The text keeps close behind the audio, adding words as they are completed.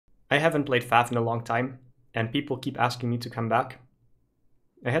I haven't played FAF in a long time, and people keep asking me to come back.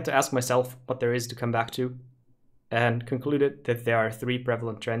 I had to ask myself what there is to come back to, and concluded that there are 3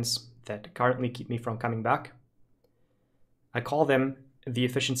 prevalent trends that currently keep me from coming back. I call them the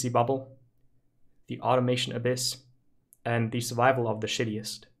efficiency bubble, the automation abyss, and the survival of the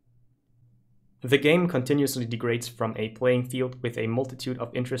shittiest. The game continuously degrades from a playing field with a multitude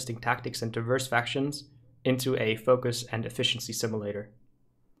of interesting tactics and diverse factions into a focus and efficiency simulator.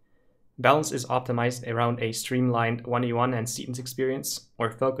 Balance is optimized around a streamlined 1v1 and sequence experience,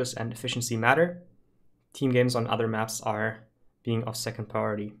 where focus and efficiency matter. Team games on other maps are being of second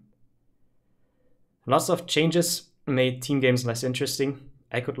priority. Lots of changes made team games less interesting.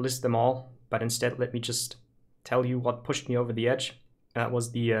 I could list them all, but instead let me just tell you what pushed me over the edge. That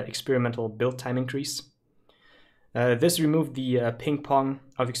was the experimental build time increase. This removed the ping pong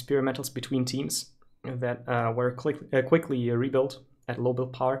of experimentals between teams that were quickly rebuilt at low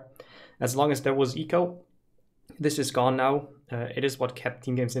build power. As long as there was eco, this is gone now. It is what kept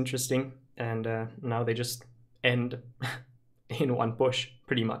team games interesting, and now they just end in one push,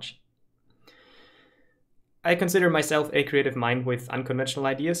 pretty much. I consider myself a creative mind with unconventional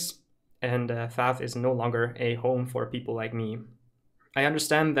ideas, and FAF is no longer a home for people like me. I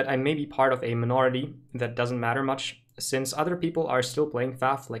understand that I may be part of a minority that doesn't matter much, since other people are still playing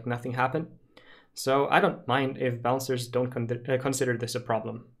FAF like nothing happened, so I don't mind if balancers don't consider this a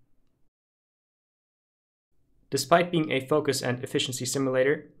problem. Despite being a focus and efficiency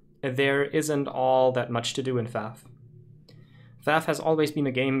simulator, there isn't all that much to do in FAF. FAF has always been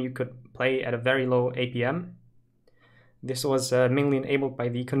a game you could play at a very low APM. This was mainly enabled by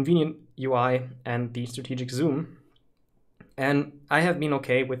the convenient UI and the strategic zoom. And I have been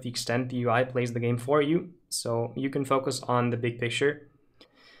okay with the extent the UI plays the game for you, so you can focus on the big picture.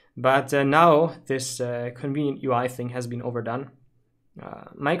 But now this convenient UI thing has been overdone.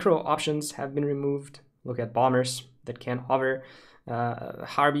 Micro options have been removed. Look at bombers that can't hover,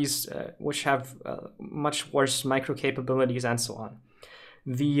 Harbies which have much worse micro capabilities, and so on.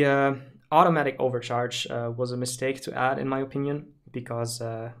 The automatic overcharge was a mistake to add, in my opinion, because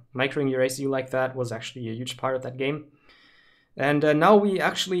microing erase you like that was actually a huge part of that game. And now we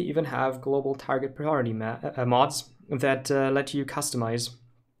actually even have global target priority mods that let you customize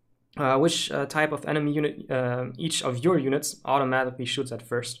which type of enemy unit each of your units automatically shoots at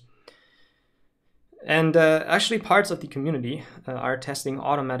first. And actually parts of the community are testing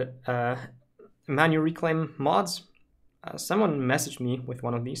automated manual reclaim mods. Someone messaged me with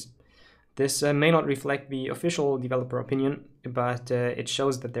one of these. This may not reflect the official developer opinion, but it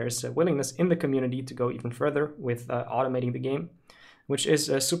shows that there's a willingness in the community to go even further with automating the game, which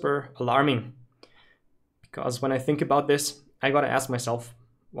is super alarming. Because when I think about this, I gotta ask myself,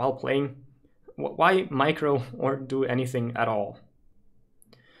 while playing, why micro or do anything at all?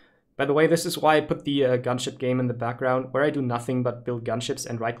 By the way, this is why I put the gunship game in the background, where I do nothing but build gunships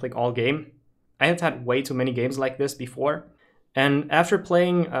and right-click all game. I have had way too many games like this before, and after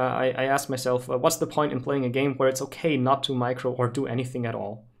playing, I asked myself, what's the point in playing a game where it's okay not to micro or do anything at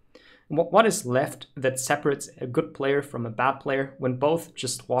all? What is left that separates a good player from a bad player when both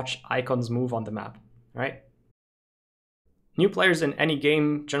just watch icons move on the map, right? New players in any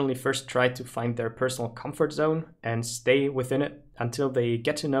game generally first try to find their personal comfort zone and stay within it until they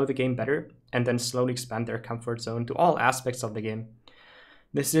get to know the game better, and then slowly expand their comfort zone to all aspects of the game.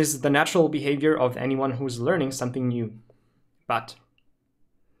 This is the natural behavior of anyone who's learning something new. But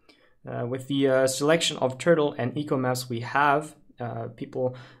with the selection of turtle and eco maps we have,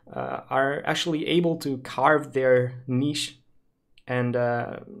 people are actually able to carve their niche and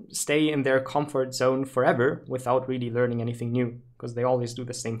stay in their comfort zone forever without really learning anything new, because they always do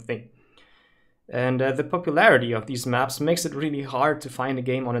the same thing. And the popularity of these maps makes it really hard to find a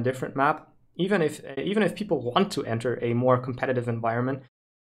game on a different map, even if people want to enter a more competitive environment.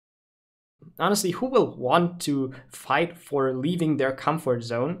 Honestly, who will want to fight for leaving their comfort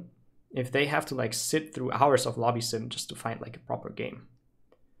zone if they have to like sit through hours of lobby sim just to find like a proper game?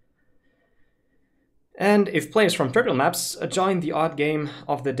 And if players from turtle maps join the odd game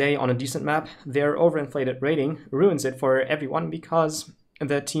of the day on a decent map, their overinflated rating ruins it for everyone, because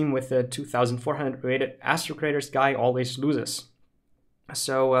the team with the 2400 rated Astro Creators guy always loses.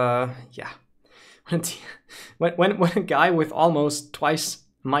 So yeah, when a guy with almost twice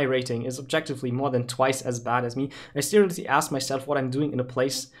my rating is objectively more than twice as bad as me, I seriously ask myself what I'm doing in a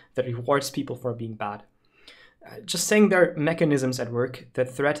place that rewards people for being bad. Just saying there are mechanisms at work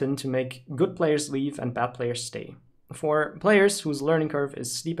that threaten to make good players leave and bad players stay. For players whose learning curve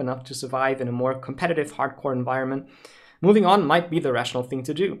is steep enough to survive in a more competitive hardcore environment, moving on might be the rational thing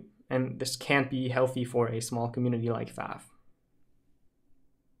to do, and this can't be healthy for a small community like FAF.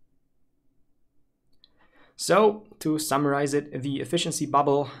 So, to summarize it, the efficiency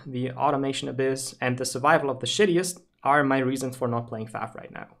bubble, the automation abyss, and the survival of the shittiest are my reasons for not playing FAF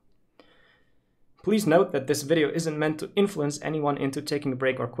right now. Please note that this video isn't meant to influence anyone into taking a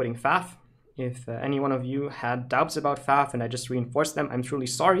break or quitting FAF. If any one of you had doubts about FAF and I just reinforced them, I'm truly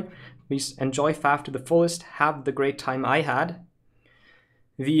sorry. Please enjoy FAF to the fullest, have the great time I had.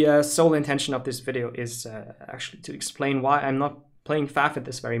 The sole intention of this video is actually to explain why I'm not playing FAF at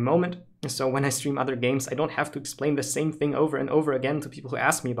this very moment. So when I stream other games, I don't have to explain the same thing over and over again to people who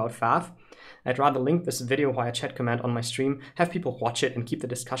ask me about FAF. I'd rather link this video via chat command on my stream, have people watch it and keep the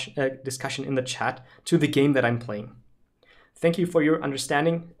discussion in the chat to the game that I'm playing. Thank you for your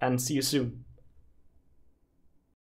understanding and see you soon.